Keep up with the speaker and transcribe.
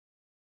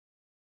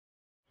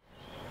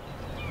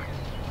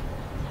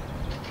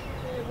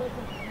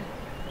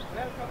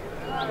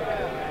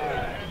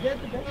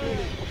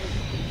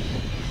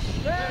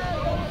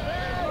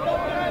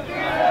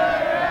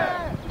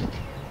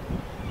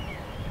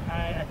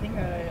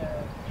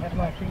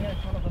Välkommen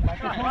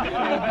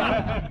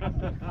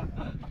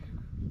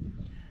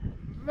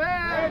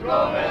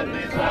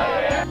till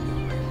Sverige!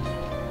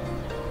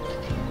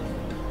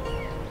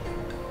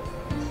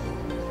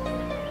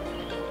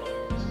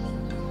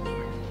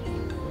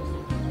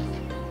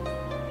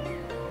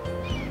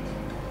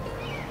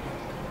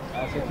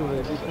 Jag tror det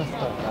är lite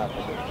nästan här.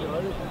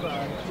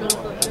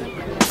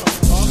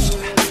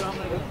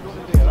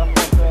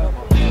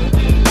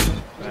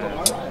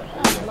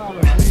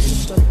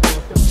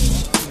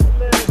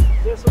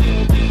 Det som är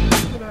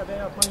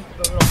att man inte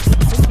behöver ha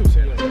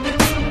 1000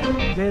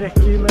 grejer. Det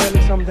räcker ju med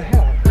liksom det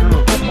här.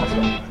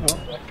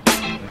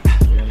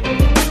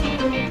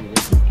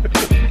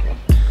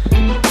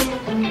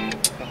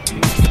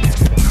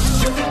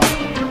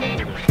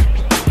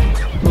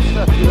 Då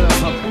sätter du en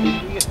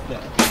hastighet.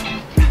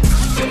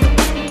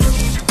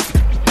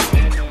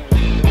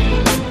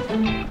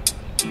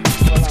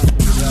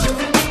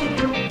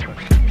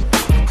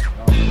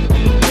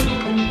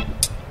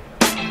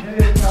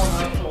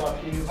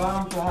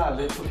 Varmt och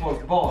härligt och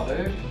folk badar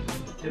ut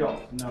idag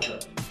som ni har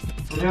sett.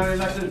 Så vi har ju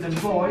lagt ut en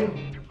boj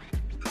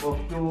och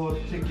då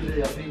tycker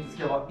vi att vi inte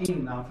ska vara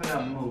innanför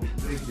den mot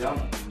bryggan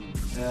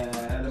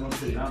eller mot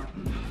sidan.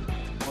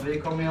 Och vi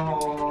kommer ju ha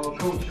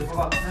coacher på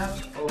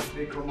vattnet och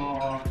vi kommer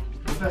ha,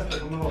 de flesta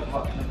kommer vara på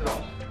vattnet idag.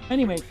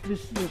 Anyway,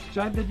 this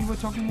jibe that you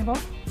were talking about,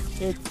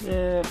 it's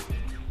a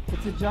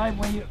jibe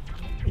when you,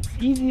 it's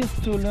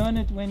easiest to learn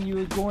it when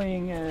you're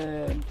going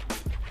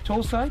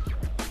toe side.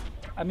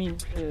 I mean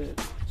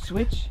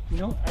switch, you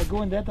know, I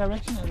go in that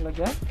direction and like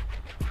that,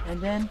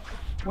 and then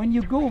when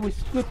you go with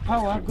good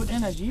power, good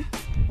energy,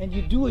 and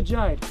you do a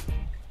jibe,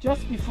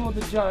 just before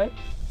the jibe,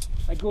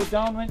 I go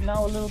down right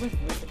now a little bit,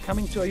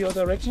 coming to your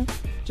direction.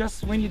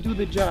 Just when you do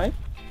the jibe,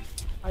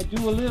 I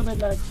do a little bit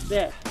like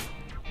that.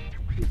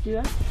 You see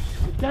that?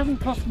 It doesn't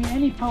cost me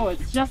any power.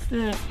 It's just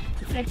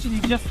it's actually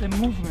just a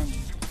movement.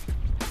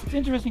 It's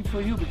interesting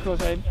for you because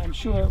I'm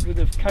sure with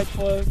the kite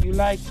foil you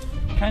like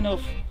kind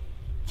of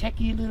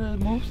tacky little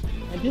moves,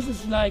 and this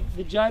is like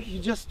the jibe you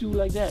just do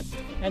like that,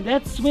 and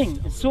that swing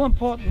is so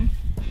important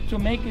to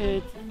make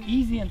it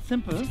easy and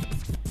simple.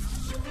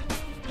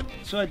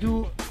 So I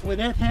do with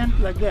that hand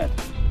like that,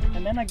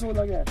 and then I go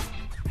like that,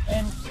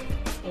 and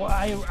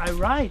I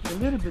ride a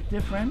little bit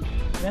different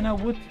than I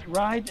would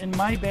ride in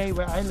my bay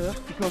where I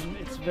live, because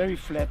it's very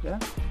flat there,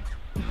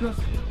 because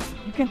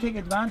you can take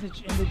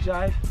advantage in the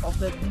jibe of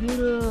that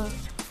little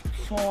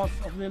force,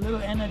 of the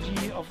little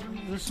energy, of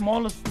the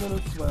smallest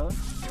little swell.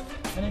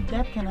 And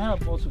that can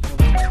help also for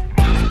the